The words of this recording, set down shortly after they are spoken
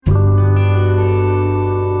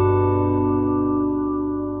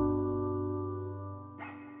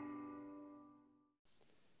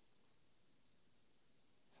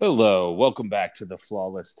Hello, welcome back to the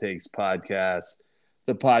Flawless Takes podcast,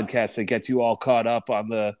 the podcast that gets you all caught up on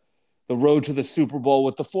the road to the Super Bowl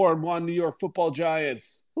with the 4-1 New York Football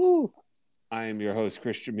Giants. Woo. I am your host,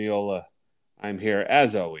 Christian Miola. I'm here,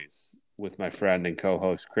 as always, with my friend and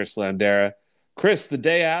co-host, Chris Landera. Chris, the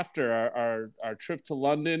day after our trip to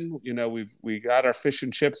London, we got our fish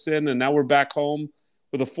and chips in, and now we're back home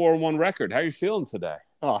with a 4-1 record. How are you feeling today?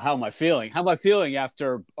 Oh, how am I feeling? How am I feeling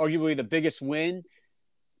after arguably the biggest win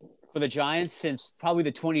for the Giants since probably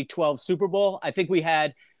the 2012 Super Bowl? I think we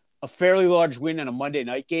had a fairly large win in a Monday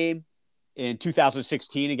night game in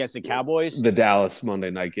 2016 against the Cowboys. The Dallas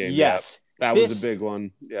Monday night game. Yes. Yep. That was a big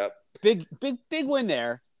one. Yep. Big win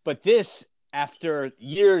there. But this, after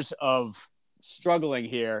years of struggling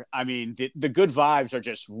here, I mean, the good vibes are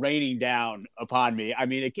just raining down upon me. I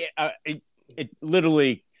mean, it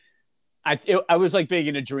literally, I was like being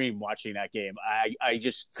in a dream watching that game. I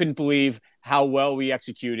just couldn't believe how well we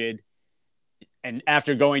executed. And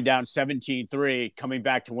after going down 17-3, coming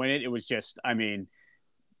back to win it, it was just, I mean,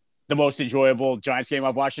 the most enjoyable Giants game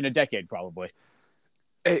I've watched in a decade, probably.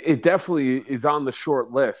 It definitely is on the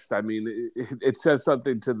short list. I mean, it says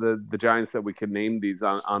something to the Giants that we can name these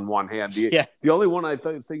on one hand. The only one I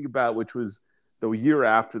think about, which was the year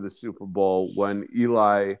after the Super Bowl when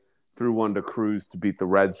Eli threw one to Cruz to beat the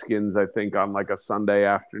Redskins, I think on like a Sunday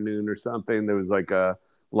afternoon or something. There was like a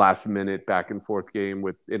last minute back and forth game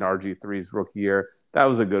in RG3's rookie year. That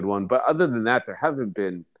was a good one. But other than that, there haven't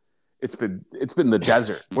been. It's been the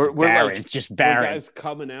desert. We're barren, like just barren. We're guys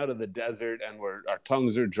coming out of the desert and our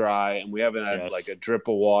tongues are dry and we haven't had like a drip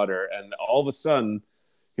of water. And all of a sudden,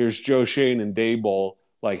 here's Joe Shane and Daboll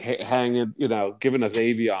like hanging, giving us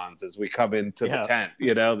avions as we come into the tent.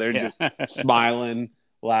 They're just smiling,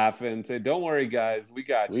 laughing, say, "Don't worry, guys, we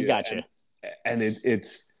got you. We got you." And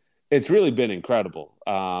it's really been incredible.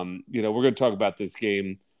 We're going to talk about this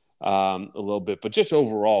game a little bit, but just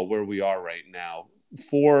overall where we are right now.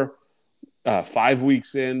 5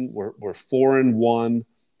 weeks in, we're 4-1.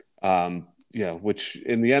 Which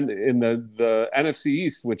in the end, in the NFC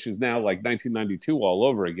East, which is now like 1992 all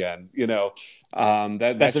over again.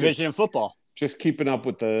 That's best division in football. Just keeping up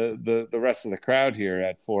with the rest of the crowd here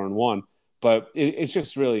at 4-1. But it's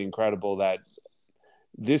just really incredible that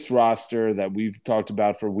this roster that we've talked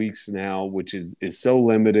about for weeks now, which is so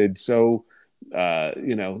limited, so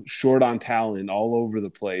short on talent all over the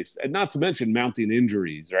place, and not to mention mounting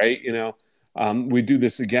injuries, right? We do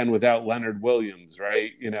this again without Leonard Williams,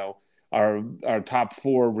 right? Our top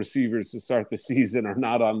 4 receivers to start the season are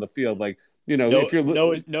not on the field. Like, if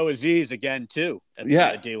you're no Aziz again too. At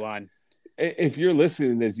the D line. If you're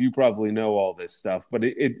listening to this, you probably know all this stuff, but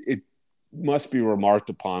it must be remarked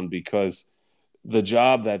upon because the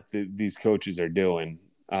job that these coaches are doing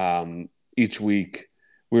each week.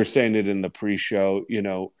 We were saying it in the pre-show,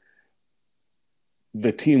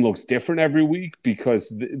 the team looks different every week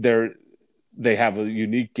because they have a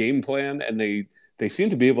unique game plan and they seem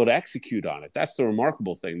to be able to execute on it. That's the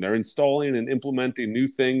remarkable thing. They're installing and implementing new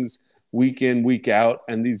things week in, week out,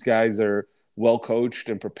 and these guys are well coached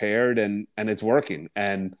and prepared, and it's working.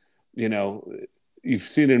 And you've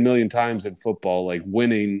seen it a million times in football. Like,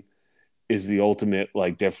 winning is the ultimate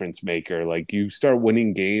like difference maker. Like, you start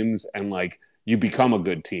winning games and like you become a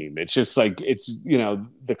good team. It's just like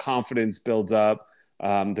the confidence builds up,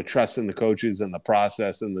 the trust in the coaches and the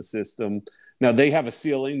process and the system. Now they have a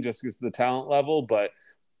ceiling just because of the talent level, but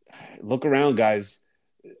look around, guys.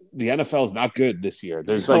 The NFL is not good this year.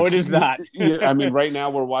 It is not. I mean, right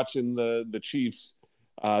now we're watching the Chiefs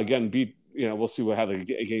again beat. We'll see how the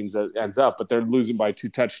game ends up, but they're losing by 2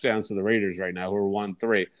 touchdowns to the Raiders right now, who are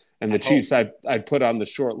 1-3. And the Chiefs, I'd put on the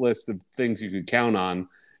short list of things you could count on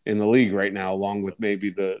in the league right now, along with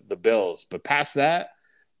maybe the Bills. But past that,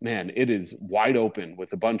 man, it is wide open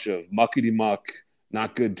with a bunch of muckety-muck,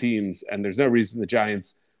 not good teams. And there's no reason the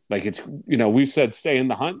Giants, like it's, we've said stay in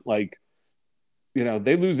the hunt. Like,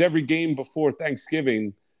 they lose every game before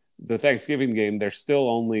Thanksgiving. The Thanksgiving game, they're still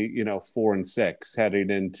only, 4-6 heading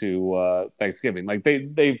into Thanksgiving. Like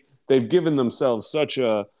they've given themselves such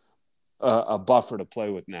a buffer to play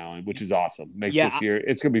with now, which is awesome. This year,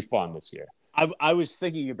 it's going to be fun this year. I was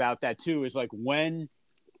thinking about that too. Is like, when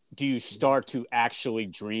do you start to actually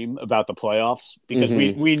dream about the playoffs? Because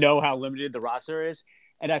we know how limited the roster is.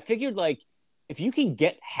 And I figured, like, if you can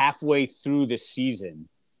get halfway through the season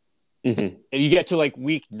and you get to like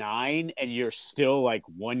week 9 and you're still like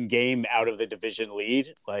 1 game out of the division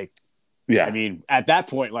lead, like, I mean, at that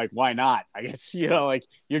point, like, why not? I guess, like,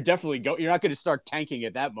 you're definitely you're not going to start tanking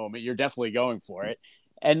at that moment. You're definitely going for it.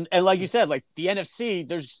 And like you said, like the NFC,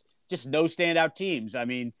 there's just no standout teams. I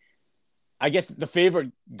mean, I guess the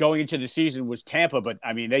favorite going into the season was Tampa, but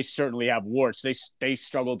I mean, they certainly have warts. They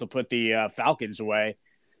struggled to put the Falcons away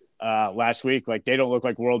last week. Like, they don't look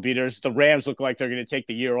like world beaters. The Rams look like they're going to take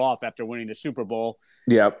the year off after winning the Super Bowl.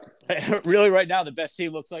 Yep. Really, right now, the best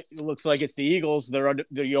team looks like it's the Eagles. They're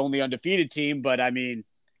the only undefeated team, but I mean,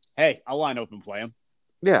 hey, I'll line up and play them.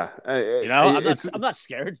 Yeah, I'm not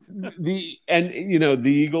scared. The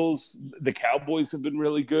Eagles, the Cowboys have been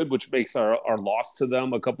really good, which makes our loss to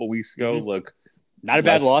them a couple weeks ago look not a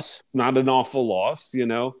bad loss, not an awful loss,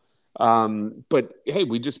 But hey,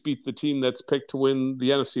 we just beat the team that's picked to win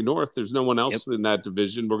the NFC North. There's no one else in that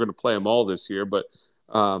division. We're going to play them all this year, but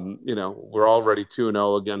we're already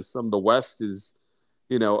 2-0 against them. The West is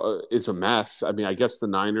a mess. I mean, I guess the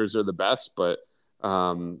Niners are the best, but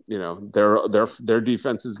their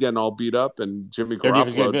defense is getting all beat up, and Jimmy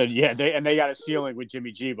Garoppolo. Good. Yeah, they got a ceiling with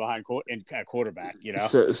Jimmy G behind at quarterback.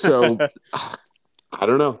 So I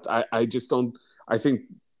don't know. I just don't. I think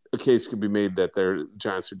a case could be made that their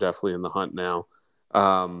Giants are definitely in the hunt now.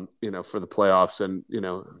 For the playoffs, and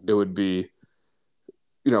it would be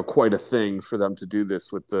quite a thing for them to do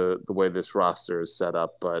this with the way this roster is set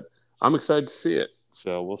up. But I'm excited to see it.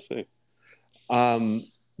 So we'll see.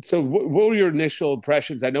 So what were your initial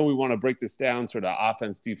impressions? I know we want to break this down, sort of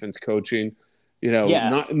offense, defense, coaching.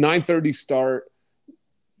 9:30 start.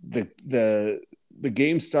 The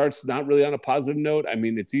game starts not really on a positive note. I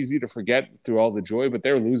mean, it's easy to forget through all the joy, but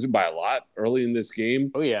they were losing by a lot early in this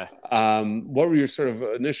game. Oh, yeah. What were your sort of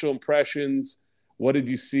initial impressions? What did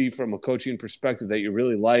you see from a coaching perspective that you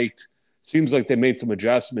really liked? Seems like they made some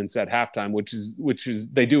adjustments at halftime, which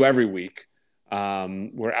is they do every week.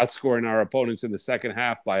 We're outscoring our opponents in the second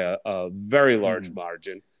half by a very large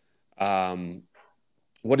margin.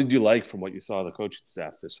 What did you like from what you saw of the coaching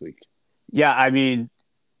staff this week? Yeah, I mean,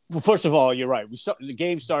 well, first of all, you're right. The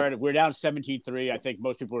game started. We're down 17-3. I think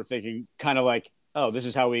most people were thinking kind of like, oh, this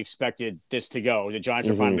is how we expected this to go. The Giants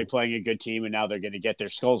are finally playing a good team, and now they're going to get their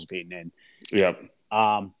skulls beaten in. Yep.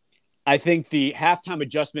 I think the halftime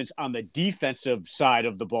adjustments on the defensive side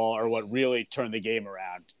of the ball are what really turned the game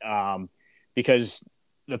around. Because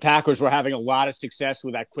the Packers were having a lot of success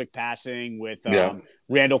with that quick passing with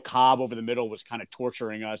Randall Cobb over the middle was kind of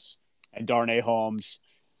torturing us, and Darnay Holmes.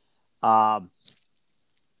 But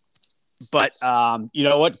you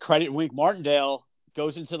know what? Credit Wink Martindale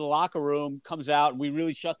goes into the locker room, comes out. We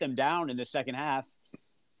really shut them down in the second half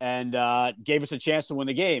and gave us a chance to win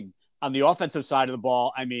the game. On the offensive side of the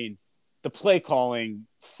ball, I mean, the play calling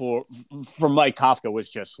for Mike Kafka was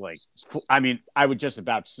just like, I mean, I would just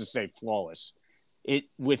about to say flawless.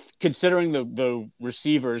 With considering the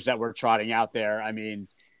receivers that we're trotting out there, I mean,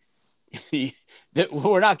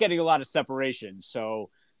 we're not getting a lot of separation.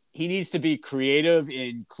 So he needs to be creative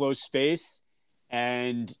in close space.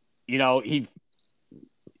 And,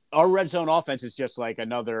 our red zone offense is just like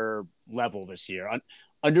another level this year.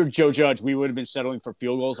 Under Joe Judge, we would have been settling for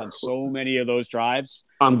field goals on so many of those drives.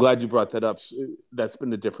 I'm glad you brought that up. That's been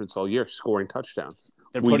the difference all year, scoring touchdowns.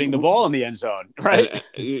 They're putting the ball in the end zone, right?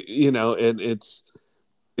 And it's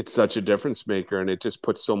such a difference maker, and it just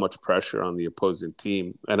puts so much pressure on the opposing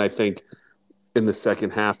team. And I think in the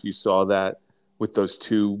second half, you saw that with those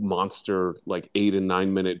two monster, 8 and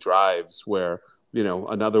 9 minute drives where,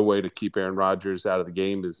 another way to keep Aaron Rodgers out of the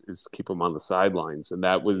game is keep him on the sidelines. And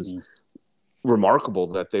that was remarkable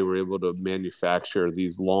that they were able to manufacture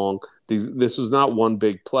this was not one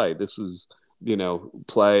big play. This was,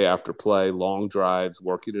 play after play, long drives,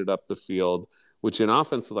 working it up the field, which in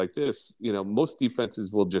offense like this, most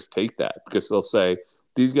defenses will just take that because they'll say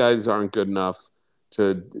these guys aren't good enough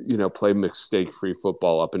to, play mistake-free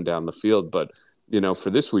football up and down the field. But, for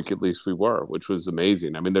this week, at least we were, which was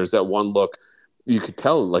amazing. I mean, there's that one look you could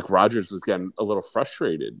tell Rodgers was getting a little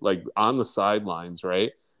frustrated, on the sidelines.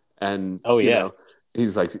 Right. And,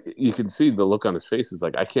 he's like, you can see the look on his face is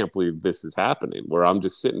like, I can't believe this is happening, where I'm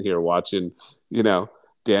just sitting here watching,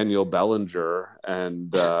 Daniel Bellinger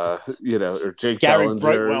and, or Jake Gary Bellinger.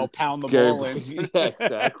 Brightwell pound the ball in. Yeah,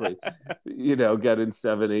 exactly. Getting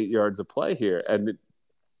 7-8 yards of play here. And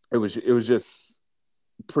it was just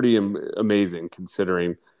pretty amazing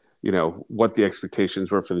considering, what the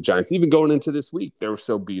expectations were for the Giants. Even going into this week, they were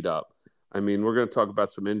so beat up. I mean, we're going to talk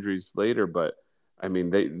about some injuries later, but I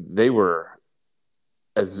mean, they were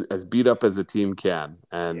as beat up as a team can,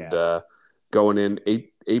 and going in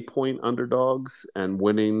 8-point underdogs and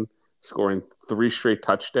winning, scoring 3 straight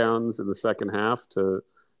touchdowns in the second half to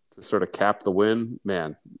sort of cap the win.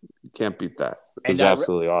 Man, you can't beat that. It was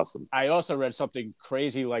absolutely awesome. I also read something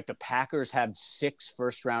crazy, like the Packers have 6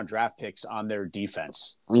 first-round draft picks on their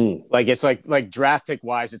defense. It's like draft pick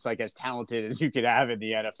wise, it's like as talented as you could have in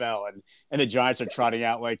the NFL, and the Giants are trotting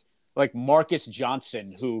out like Marcus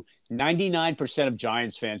Johnson, who 99% of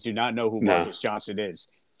Giants fans do not know who Marcus Johnson is.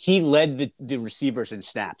 He led the receivers in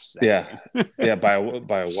snaps. Yeah. Yeah. By a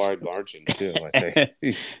wide margin too. I think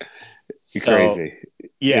he's crazy.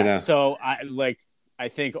 Yeah. You know? So I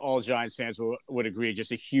think all Giants fans would agree.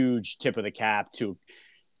 Just a huge tip of the cap to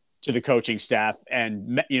the coaching staff.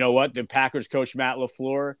 And you know what? The Packers coach, Matt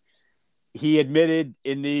LaFleur, he admitted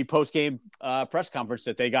in the post-game press conference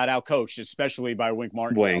that they got out-coached, especially by Wink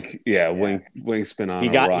Martindale. Wink's been on He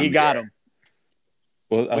got him.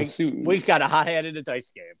 Well, Wink's got a hot hand in the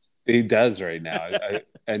dice game. He does right now.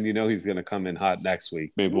 And he's going to come in hot next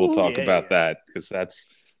week. Maybe we'll talk about that because that's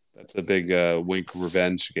a big Wink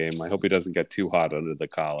revenge game. I hope he doesn't get too hot under the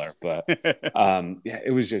collar. But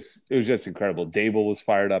it was just incredible. Dable was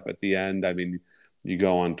fired up at the end. I mean, you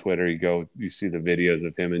go on Twitter, you see the videos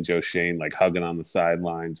of him and Joe Shane like hugging on the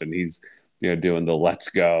sidelines, and he's doing the let's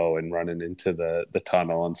go and running into the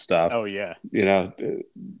tunnel and stuff. Oh yeah.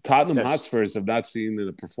 Tottenham Hotspurs have not seen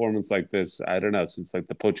a performance like this, I don't know, since like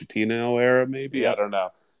the Pochettino era, maybe. Yep. I don't know.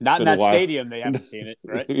 Not in that stadium, they haven't seen it,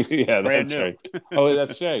 right? Yeah, that's right. Oh,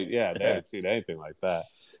 that's right. Yeah, they haven't seen anything like that.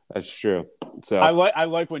 That's true. So I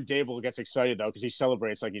like when Dable gets excited though, because he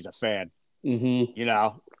celebrates like he's a fan.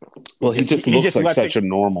 Mm-hmm. Well, he just looks like such a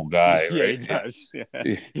normal guy. Yeah, right? He does.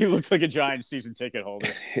 Yeah. He looks like a Giants season ticket holder.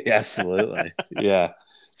 Absolutely. Yeah,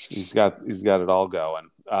 he's got it all going.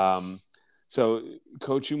 So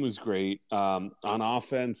coaching was great. On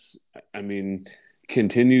offense, I mean,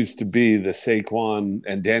 continues to be the Saquon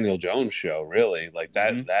and Daniel Jones show. Really, like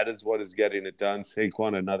that. Mm-hmm. That is what is getting it done.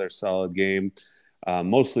 Saquon, another solid game,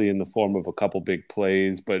 mostly in the form of a couple big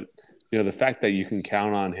plays, but. The fact that you can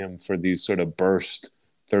count on him for these sort of burst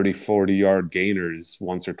 30, 40-yard gainers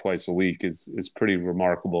once or twice a week is pretty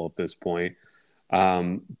remarkable at this point.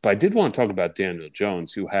 But I did want to talk about Daniel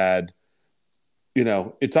Jones, who had,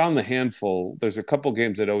 it's on the handful. There's a couple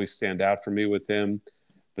games that always stand out for me with him,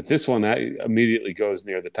 but this one immediately goes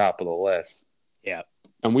near the top of the list. Yeah.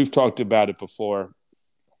 And we've talked about it before.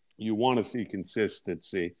 You want to see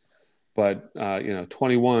consistency, but,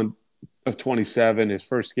 21 of 27, his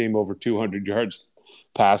first game over 200 yards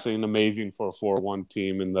passing, amazing for a 4-1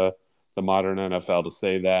 team in the modern NFL to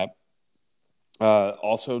say that.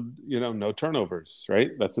 Also, no turnovers,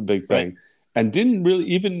 right? That's a big thing. Right. And didn't really,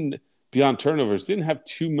 even beyond turnovers, didn't have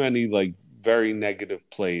too many like very negative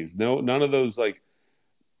plays. None of those like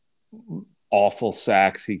awful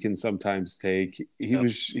sacks he can sometimes take. He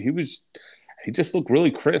just looked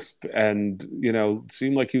really crisp and,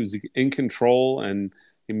 seemed like he was in control and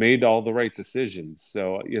he made all the right decisions.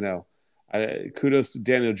 So, kudos to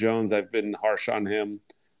Daniel Jones. I've been harsh on him.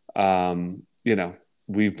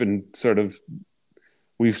 We've sort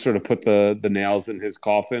of put the nails in his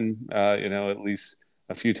coffin, at least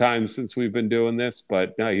a few times since we've been doing this,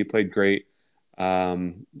 but no, he played great. A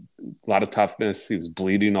lot of toughness. He was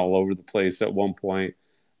bleeding all over the place at one point.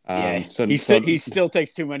 He still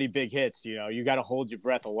takes too many big hits. You got to hold your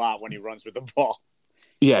breath a lot when he runs with the ball.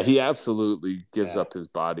 Yeah, he absolutely gives up his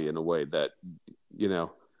body in a way that, you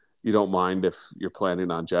don't mind if you're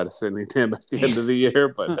planning on jettisoning him at the end of the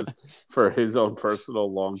year, but for his own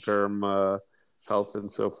personal long-term health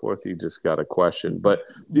and so forth, you just got to question. But,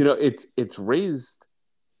 it's raised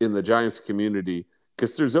in the Giants community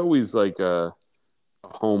because there's always like a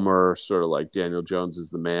homer sort of like Daniel Jones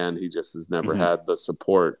is the man. He just has never had the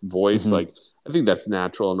support voice. Mm-hmm. Like, I think that's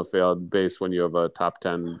natural in a failed base when you have a top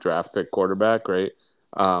 10 draft pick quarterback, right?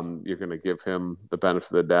 You're going to give him the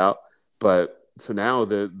benefit of the doubt. But so now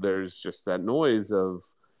there's just that noise of,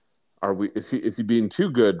 is he being too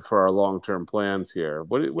good for our long-term plans here?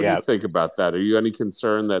 What do you think about that? Are you any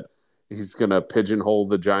concerned that he's going to pigeonhole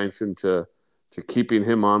the Giants into keeping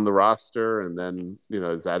him on the roster? And then,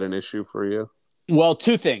 is that an issue for you? Well,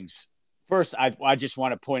 two things. First, I just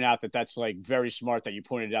want to point out that's like very smart that you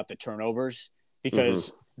pointed out the turnovers,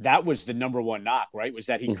 because that was the number one knock, right? Was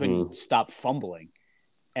that he couldn't stop fumbling.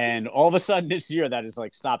 And all of a sudden this year that is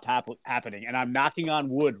like stopped happening. And I'm knocking on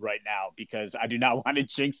wood right now because I do not want to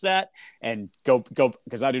jinx that and go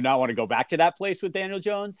because I do not want to go back to that place with Daniel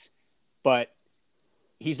Jones. But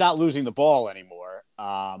he's not losing the ball anymore.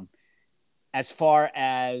 As far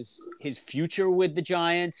as his future with the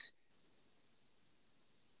Giants,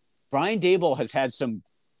 Brian Daboll has had some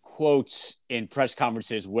quotes in press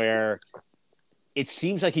conferences where it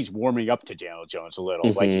seems like he's warming up to Daniel Jones a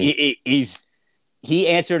little. Like he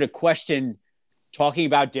answered a question talking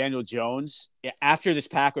about Daniel Jones after this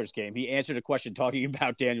Packers game. He answered a question talking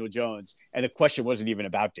about Daniel Jones, and the question wasn't even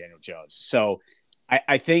about Daniel Jones. So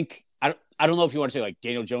I think I don't know if you want to say like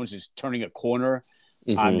Daniel Jones is turning a corner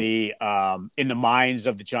on the in the minds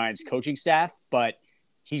of the Giants coaching staff, but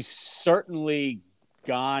he's certainly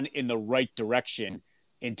gone in the right direction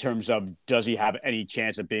in terms of does he have any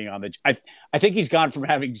chance of being on the I think he's gone from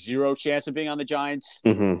having zero chance of being on the Giants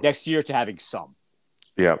next year to having some.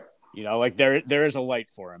 Yeah. You know, like there is a light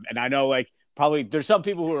for him. And I know like probably there's some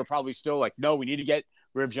people who are probably still like, no, we need to get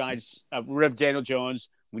rid of Daniel Jones.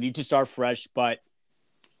 We need to start fresh. But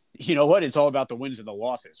you know what? It's all about the wins and the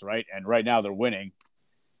losses, right? And right now they're winning.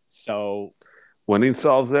 So winning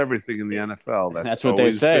solves everything in the NFL. That's what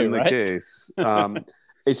they say, been right? the case.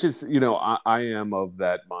 It's just, I am of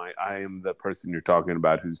that mind. I am the person you're talking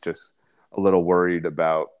about who's just a little worried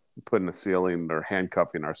about putting a ceiling or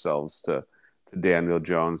handcuffing ourselves to Daniel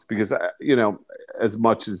Jones because, as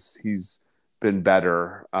much as he's been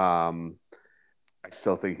better, I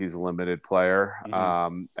still think he's a limited player.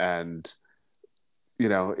 And,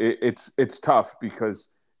 it's tough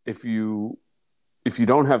because if you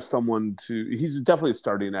don't have someone he's definitely a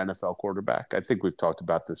starting NFL quarterback. I think we've talked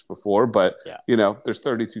about this before, but there's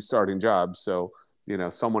 32 starting jobs. So,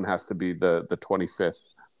 someone has to be the 25th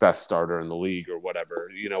best starter in the league or whatever,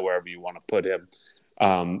 wherever you want to put him.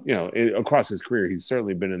 Across his career, he's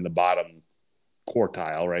certainly been in the bottom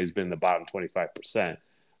quartile, right? He's been in the bottom 25%.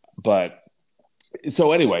 But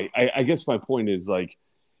so anyway, I guess my point is like,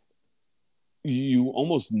 you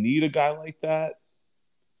almost need a guy like that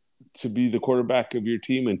to be the quarterback of your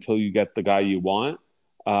team until you get the guy you want,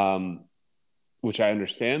 which I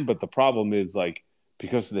understand. But the problem is like,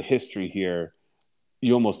 because of the history here,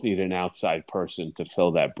 you almost need an outside person to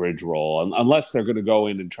fill that bridge role, unless they're going to go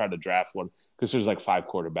in and try to draft one, because there's like 5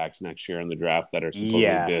 quarterbacks next year in the draft that are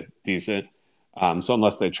supposedly decent. So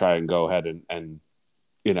unless they try and go ahead and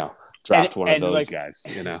draft one of those guys,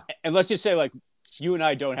 And let's just say like you and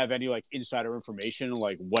I don't have any like insider information,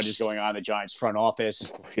 like what is going on in the Giants front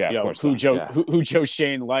office, who Joe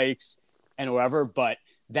Shane likes and whatever. But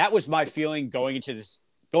that was my feeling going into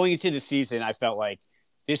the season. I felt like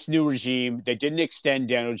this new regime, they didn't extend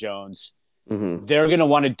Daniel Jones. They're going to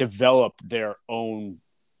want to develop their own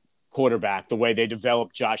quarterback the way they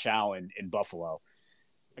developed Josh Allen in Buffalo,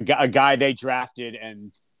 a guy they drafted,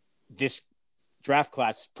 and this draft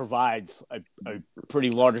class provides a pretty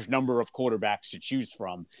large number of quarterbacks to choose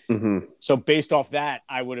from. So based off that,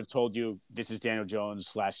 I would have told you this is Daniel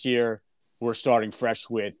Jones last year. We're starting fresh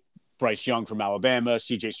with Bryce Young from Alabama,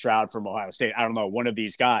 CJ Stroud from Ohio State. I don't know, one of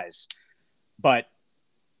these guys. But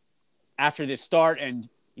after this start, and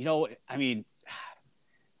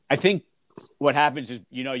I think what happens is,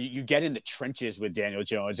 you get in the trenches with Daniel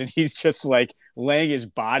Jones and he's just like laying his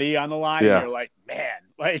body on the line. And you're like, man,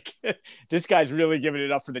 like this guy's really giving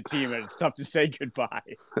it up for the team. And it's tough to say goodbye.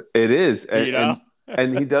 It is. And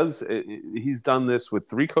he's done this with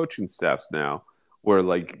 3 coaching staffs now where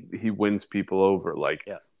like he wins people over. Like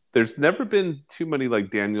there's never been too many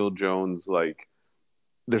like Daniel Jones. Like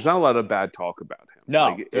there's not a lot of bad talk about him.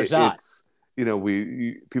 No, there's not. It's,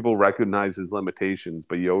 people recognize his limitations,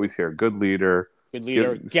 but you always hear good leader,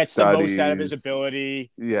 gets the most out of his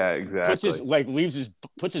ability. Yeah, exactly.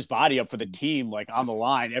 Puts his body up for the team, like on the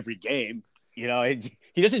line every game. He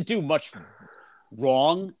doesn't do much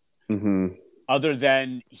wrong, other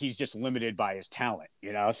than he's just limited by his talent.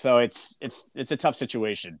 So it's a tough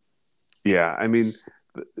situation. Yeah, I mean,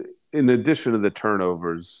 in addition to the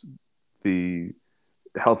turnovers, the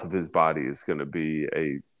health of his body is going to be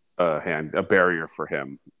a barrier for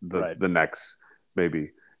him the next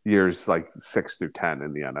maybe years like 6 through 10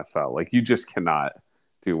 in the NFL. Like you just cannot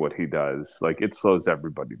do what he does. Like it slows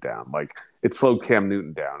everybody down. Like it slowed Cam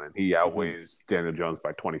Newton down, and he outweighs Daniel Jones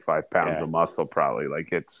by 25 pounds of muscle probably.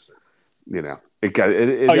 Like it's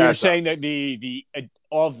you're saying that the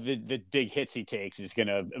all of the big hits he takes is going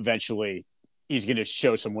to eventually he's going to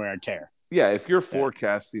show some wear and tear. Yeah, if you're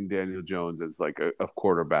forecasting Daniel Jones as like a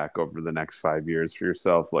quarterback over the next 5 years for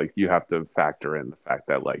yourself, like you have to factor in the fact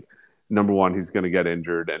that like number one, he's going to get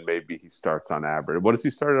injured and maybe he starts on average. What has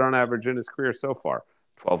he started on average in his career so far?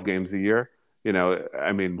 12 games a year.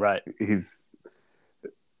 I mean,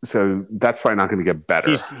 so that's probably not going to get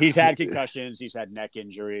better. He's had concussions. He's had neck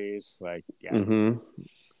injuries. Like,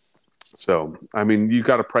 So, I mean, you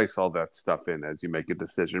got to price all that stuff in as you make a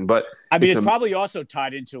decision. But I mean, it's probably also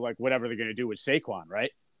tied into like whatever they're going to do with Saquon,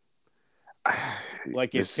 right?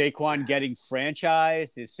 Like, is Saquon getting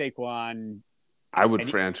franchised? Is Saquon? I would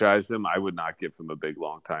franchise him. I would not give him a big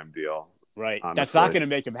long time deal. Right. Honestly. That's not going to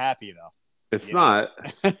make him happy, though. It's not.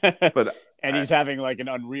 But and he's having like an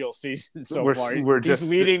unreal season so far. He's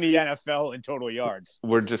leading the NFL in total yards.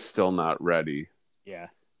 We're just still not ready. Yeah.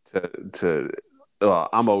 To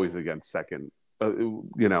I'm always against second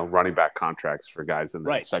running back contracts for guys in the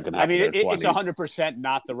right. second half I mean, of their 20s. it's 100%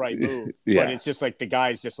 not the right move, Yeah. but it's just like the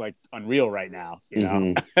guy's just like unreal right now,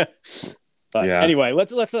 Mm-hmm. But Yeah. anyway,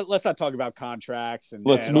 let's not talk about contracts and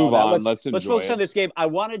Let's and move all that. on. Let's enjoy focus it. on this game. I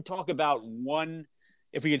want to talk about one.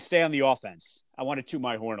 If we could stay on the offense, I want to toot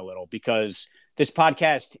my horn a little because this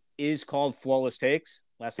podcast is called Flawless Takes.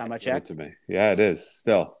 Last time I checked. Give it to me. Yeah, it is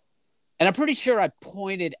still. And I'm pretty sure I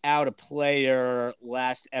pointed out a player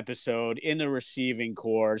last episode in the receiving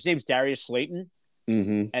corps. His name's Darius Slayton.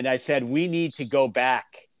 Mm-hmm. And I said, we need to go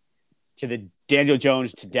back to the Daniel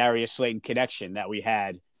Jones to Darius Slayton connection that we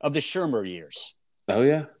had of the Shermer years. Oh,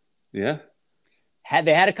 yeah. Yeah.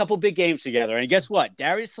 They had a couple big games together. And guess what?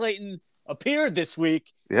 Darius Slayton appeared this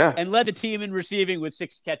week and led the team in receiving with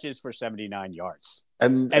 6 catches for 79 yards.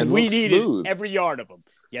 And we needed smooth. every yard of them.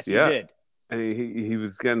 Yes, he did. And he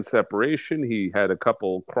was getting separation. He had a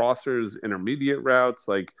couple crossers, intermediate routes.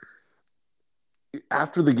 Like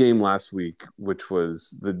after the game last week, which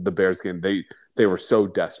was the Bears game, they were so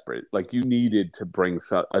desperate. Like you needed to bring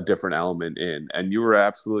a different element in. And you were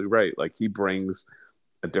absolutely right. Like he brings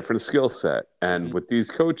a different skill set. And with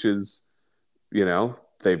these coaches,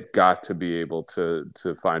 they've got to be able to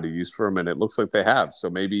find a use for him. And it looks like they have. So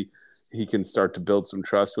maybe he can start to build some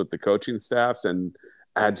trust with the coaching staffs and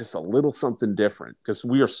add just a little something different because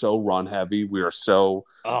we are so run heavy. We are so,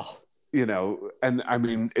 and I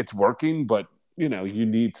mean, it's working, but you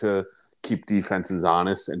need to keep defenses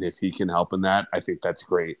honest. And if he can help in that, I think that's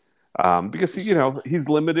great. Because he's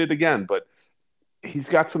limited again, but he's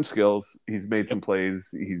got some skills. He's made some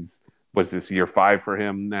plays. Was this year 5 for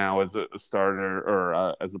him now as a starter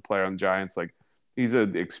or as a player on the Giants? Like he's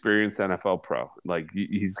an experienced NFL pro. Like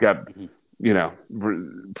he's got,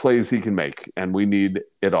 plays he can make, and we need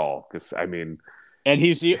it all. Because I mean, and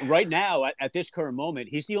right now at this current moment,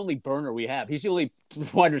 he's the only burner we have. He's the only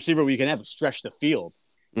wide receiver we can have stretch the field.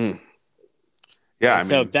 Mm. Yeah,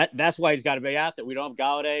 so that's why he's got to be out there. We don't have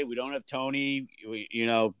Galladay, we don't have Tony.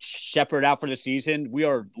 Shepard out for the season. We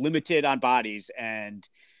are limited on bodies, and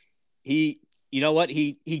he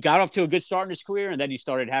got off to a good start in his career, and then he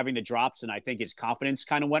started having the drops, and I think his confidence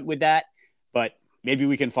kind of went with that. But maybe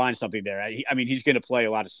we can find something there. He's going to play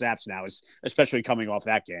a lot of snaps now, especially coming off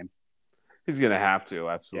that game. He's going to have to,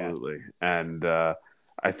 absolutely. Yeah. And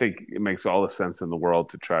I think it makes all the sense in the world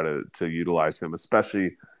to try to utilize him,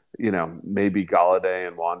 especially, maybe Galladay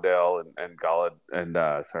and Wan'Dale and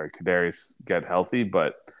Kadarius get healthy,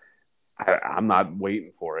 but I'm not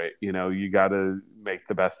waiting for it. You got to make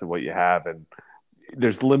the best of what you have. And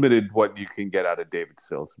there's limited what you can get out of David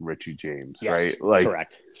Sills and Richie James, yes, right?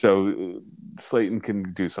 Correct. So Slayton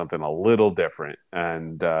can do something a little different.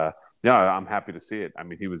 And, I'm happy to see it. I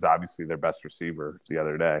mean, he was obviously their best receiver the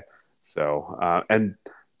other day. So, and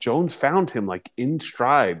Jones found him like in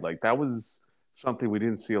stride. Like that was something we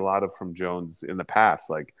didn't see a lot of from Jones in the past.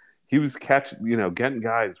 Like he was getting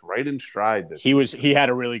guys right in stride. He had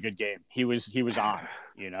a really good game. He was on,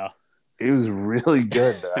 It was really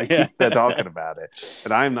good. I keep talking about it.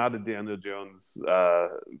 And I'm not a Daniel Jones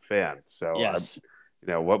fan. So, yes.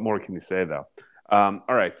 What more can you say, though? All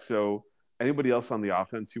right. So, anybody else on the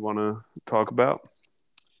offense you want to talk about?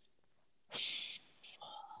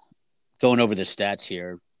 Going over the stats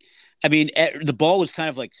here. I mean, the ball was kind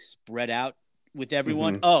of like spread out with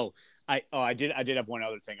everyone. Mm-hmm. I did have one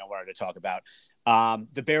other thing I wanted to talk about.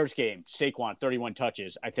 The Bears game, Saquon, 31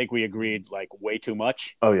 touches. I think we agreed like way too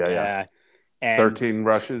much. Oh, yeah. And 13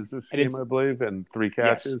 rushes this game, I believe, and 3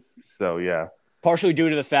 catches. Yes. So, yeah. Partially due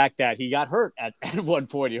to the fact that he got hurt at one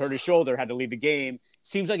point. He hurt his shoulder, had to leave the game.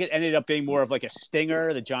 Seems like it ended up being more of like a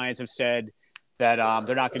stinger. The Giants have said that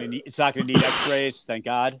it's not going to need x-rays, thank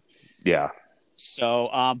God. Yeah. So,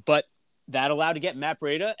 but that allowed to get Matt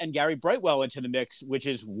Breida and Gary Brightwell into the mix, which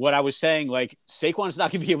is what I was saying. Like Saquon's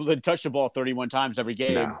not going to be able to touch the ball 31 times every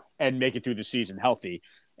game and make it through the season healthy.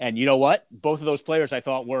 And you know what? Both of those players I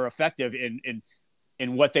thought were effective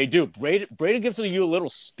in what they do. Breida gives you a little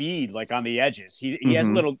speed, like on the edges. He has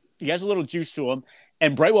a little juice to him,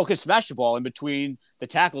 and Brightwell can smash the ball in between the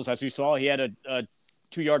tackles. As we saw, he had a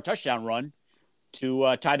 2-yard touchdown run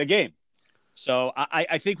to tie the game. So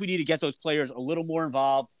I think we need to get those players a little more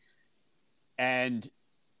involved. And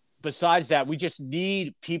besides that, we just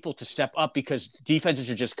need people to step up because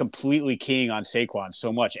defenses are just completely keying on Saquon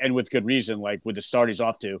so much, and with good reason. Like with the start he's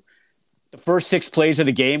off to, the first 6 plays of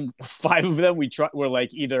the game, 5 of them were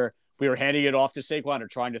like either we were handing it off to Saquon or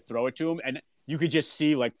trying to throw it to him, and you could just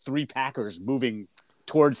see like 3 Packers moving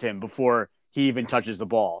towards him before he even touches the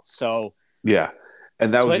ball. So yeah,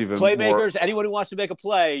 and that was even playmakers. Anyone who wants to make a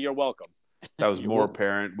play, you're welcome. That was more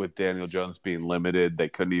apparent with Daniel Jones being limited. They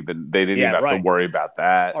didn't even have to right. worry about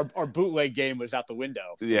that. Our bootleg game was out the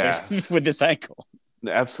window. Yeah. With this ankle.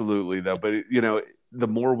 Absolutely, though. But, the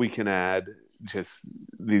more we can add just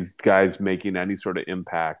these guys making any sort of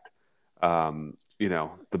impact, the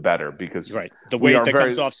better. Because right. The weight that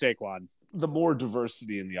comes off Saquon. The more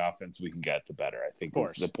diversity in the offense we can get, the better, I think,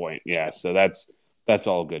 is the point. Yeah, so that's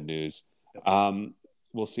all good news.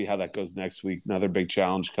 We'll see how that goes next week. Another big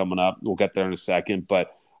challenge coming up. We'll get there in a second.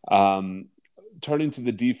 But turning to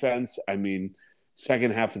the defense, I mean,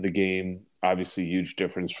 second half of the game, obviously huge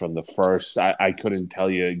difference from the first. I couldn't tell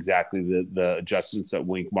you exactly the adjustments that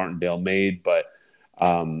Wink Martindale made, but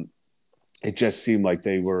it just seemed like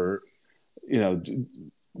they were,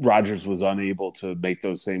 Rodgers was unable to make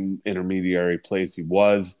those same intermediary plays he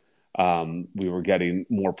was. We were getting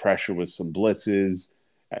more pressure with some blitzes.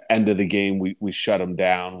 End of the game, we shut him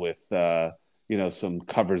down with some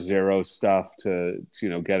cover zero stuff to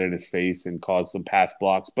get in his face and cause some pass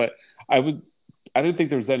blocks. But I didn't think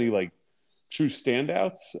there was any like true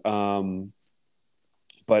standouts.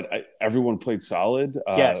 But everyone played solid.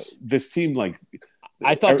 Yes, this team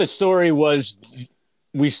I thought the story was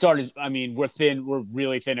we started. I mean, we're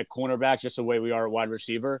really thin at cornerback, just the way we are at wide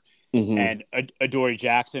receiver. Mm-hmm. And Adoree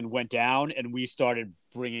Jackson went down, and we started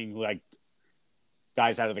bringing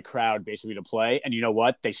guys out of the crowd basically to play. And you know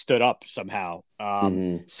what? They stood up somehow.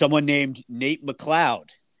 Someone named Nick McLeod.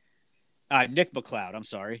 I'm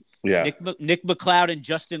sorry. Yeah. Nick McLeod and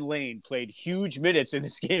Justin Lane played huge minutes in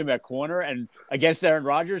this game at corner and against Aaron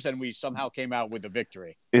Rodgers, and we somehow came out with a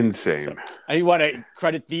victory. Insane. So, I want to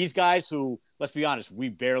credit these guys who, let's be honest, we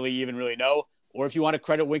barely even really know. Or if you want to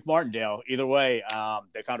credit Wink Martindale, either way,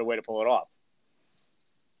 they found a way to pull it off.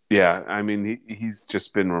 Yeah, I mean, he's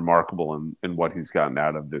just been remarkable in what he's gotten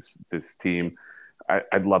out of this team.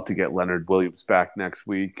 I'd love to get Leonard Williams back next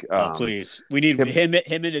week. Please. We need him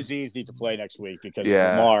and Aziz need to play next week because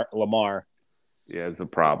Lamar. Yeah, it's a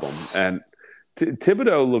problem. And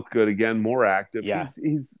Thibodeau looked good again, more active. Yeah.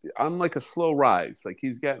 He's on like a slow rise. Like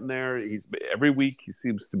he's getting there. Every week he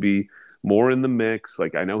seems to be more in the mix.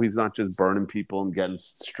 Like I know he's not just burning people and getting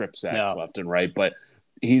strip sacks left and right, but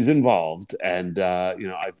he's involved. And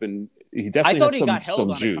he definitely has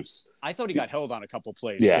some juice. I thought he got held on a couple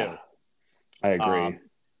plays too. I agree.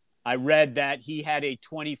 I read that he had a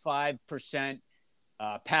 25%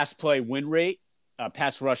 pass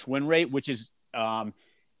rush win rate, which is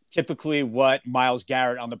typically what Myles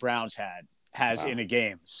Garrett on the Browns has in a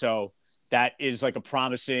game. So that is like a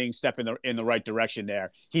promising step in the right direction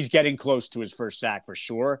there. He's getting close to his first sack for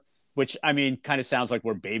sure, which I mean, kind of sounds like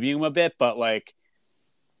we're babying him a bit, but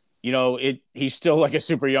he's still like a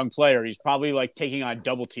super young player. He's probably like taking on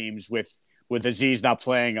double teams with Aziz not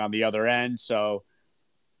playing on the other end. So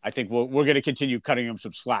I think we're going to continue cutting him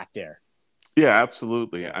some slack there. Yeah,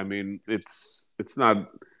 absolutely. I mean, it's not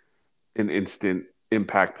an instant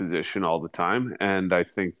impact position all the time. And I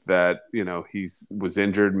think that, he was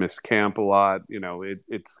injured, missed camp a lot.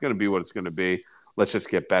 It's going to be what it's going to be. Let's just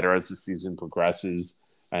get better as the season progresses.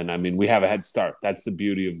 And I mean, we have a head start. That's the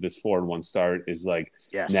beauty of this 4-1 start is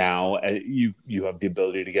now you have the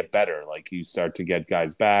ability to get better. Like you start to get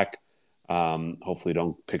guys back. Hopefully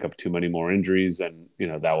don't pick up too many more injuries and,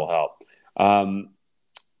 that will help. I'm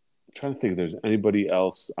trying to think if there's anybody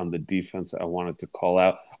else on the defense I wanted to call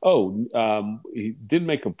out. He did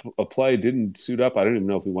make a play, didn't suit up. I don't even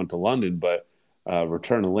know if he went to London, but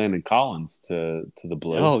return to Landon Collins to the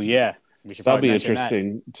Blue. Oh, yeah. So that'll be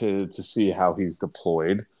interesting to see how he's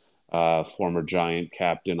deployed. Former Giant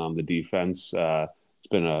captain on the defense. It's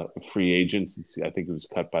been a free agent since I think it was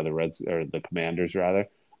cut by the Commanders rather.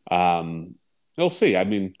 We'll see. I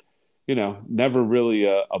mean, never really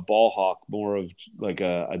a ball hawk, more of like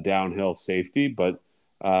a downhill safety, but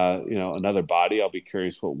another body. I'll be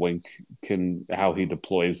curious what Wink how he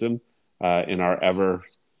deploys him in our ever,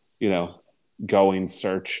 going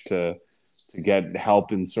search to get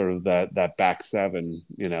help in sort of that back seven,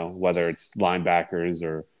 whether it's linebackers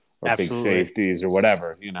or big safeties or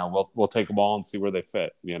whatever, we'll take them all and see where they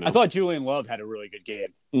fit. I thought Julian Love had a really good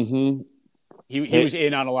game. Mm-hmm. He was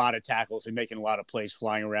in on a lot of tackles and making a lot of plays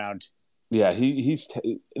flying around. Yeah,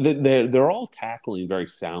 they're all tackling very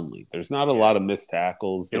soundly. There's not a lot of missed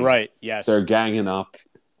tackles. You're right. Yes, they're ganging up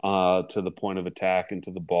to the point of attack and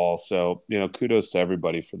to the ball. So kudos to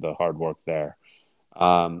everybody for the hard work there.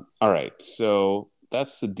 All right, so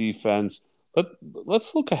that's the defense.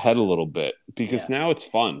 Let's look ahead a little bit because now it's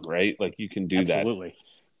fun, right? Like you can do Absolutely.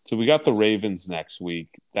 that. So we got the Ravens next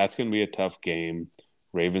week. That's going to be a tough game.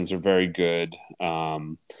 Ravens are very good.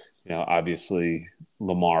 Obviously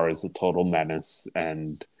Lamar is a total menace,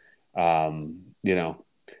 and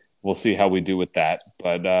we'll see how we do with that.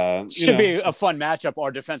 But should be a fun matchup.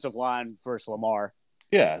 Our defensive line versus Lamar.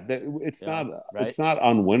 Yeah, it's not right? It's not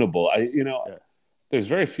unwinnable. There's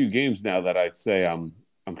very few games now that I'd say I'm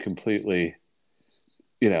completely,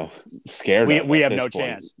 scared. We have no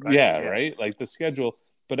chance. Right? Yeah, right. Like the schedule,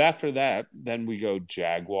 but after that, then we go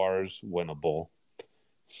Jaguars winnable,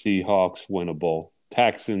 Seahawks winnable,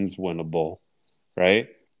 Texans winnable, right?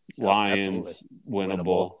 Lions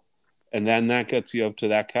winnable. And then that gets you up to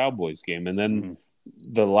that Cowboys game, and then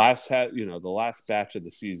the last batch of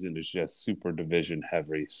the season is just super division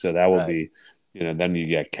heavy. So that will be, then you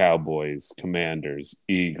get Cowboys, Commanders,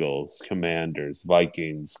 Eagles, Commanders,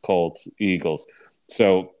 Vikings, Colts, Eagles.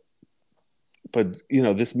 So, but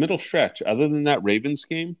this middle stretch, other than that Ravens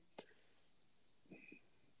game,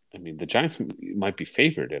 I mean, the Giants might be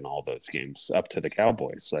favored in all those games up to the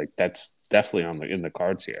Cowboys. Like that's definitely in the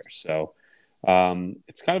cards here. So.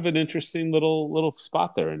 It's kind of an interesting little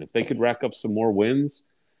spot there, and if they could rack up some more wins,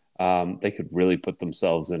 they could really put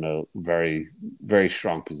themselves in a very, very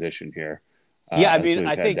strong position here. I mean,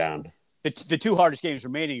 I think the two hardest games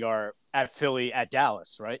remaining are at Philly, at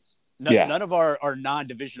Dallas, right? None of our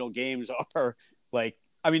non-divisional games are like.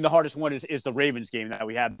 I mean, the hardest one is the Ravens game that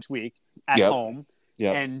we have this week at home.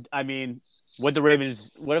 Yeah, and I mean, what have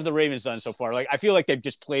the Ravens done so far? Like, I feel like they've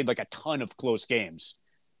just played like a ton of close games,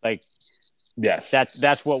 like. Yes,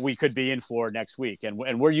 that's what we could be in for next week, and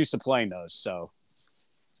we're used to playing those. So,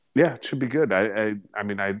 yeah, it should be good. I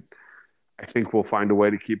mean, I think we'll find a way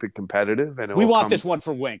to keep it competitive, and we want this one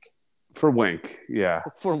for Wink. For Wink, yeah,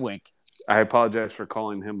 for Wink. I apologize for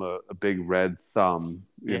calling him a big red thumb,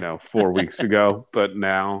 4 weeks ago, but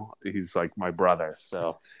now he's like my brother,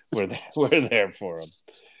 so we're there for him.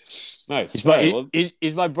 Nice.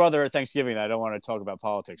 He's my brother at Thanksgiving that I don't want to talk about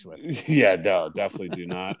politics with. Yeah, no, definitely do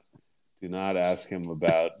not. Do not ask him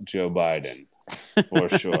about Joe Biden, for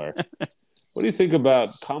sure. What do you think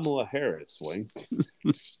about Kamala Harris, Wink?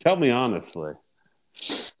 Tell me honestly.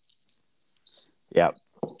 Yeah.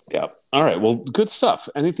 All right. Well, good stuff.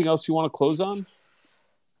 Anything else you want to close on?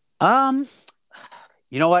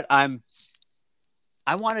 You know what? I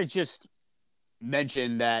want to just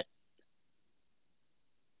mention that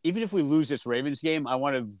even if we lose this Ravens game, I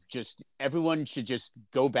want to everyone should just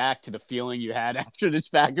go back to the feeling you had after this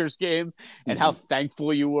Packers game and how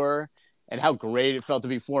thankful you were and how great it felt to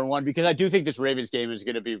be 4-1, because I do think this Ravens game is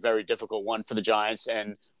going to be a very difficult one for the Giants,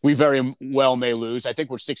 and we very well may lose. I think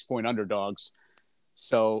we're 6-point underdogs.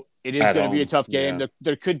 So it is going to be a tough game. Yeah.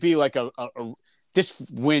 There could be like this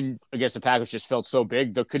win against the Packers just felt so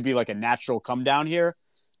big. There could be like a natural come down here.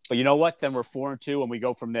 But you know what? Then we're 4-2, and we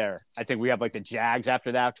go from there. I think we have like the Jags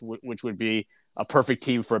after that, which would be a perfect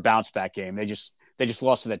team for a bounce back game. They just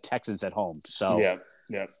lost to the Texans at home. So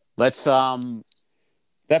yeah. Let's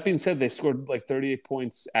That being said, they scored like 38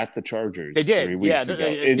 points at the Chargers. They did. 3 weeks ago.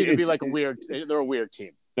 They seem to be like they're a weird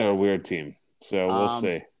team. They're a weird team. So we'll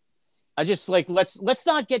see. I just let's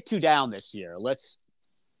not get too down this year. Let's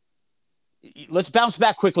bounce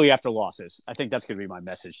back quickly after losses. I think that's going to be my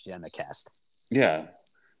message to end the cast. Yeah.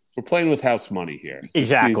 We're playing with house money here.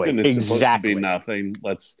 Exactly. The season is supposed to be nothing.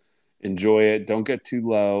 Let's enjoy it. Don't get too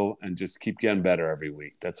low, and just keep getting better every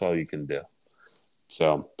week. That's all you can do.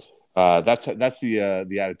 So that's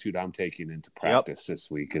the attitude I'm taking into practice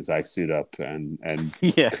this week as I suit up and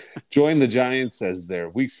join the Giants as their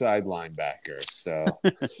weak side linebacker. So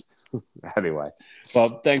anyway,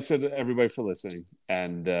 well, thanks to everybody for listening,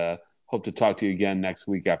 and hope to talk to you again next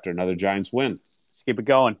week after another Giants win. Keep it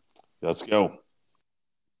going. Let's go.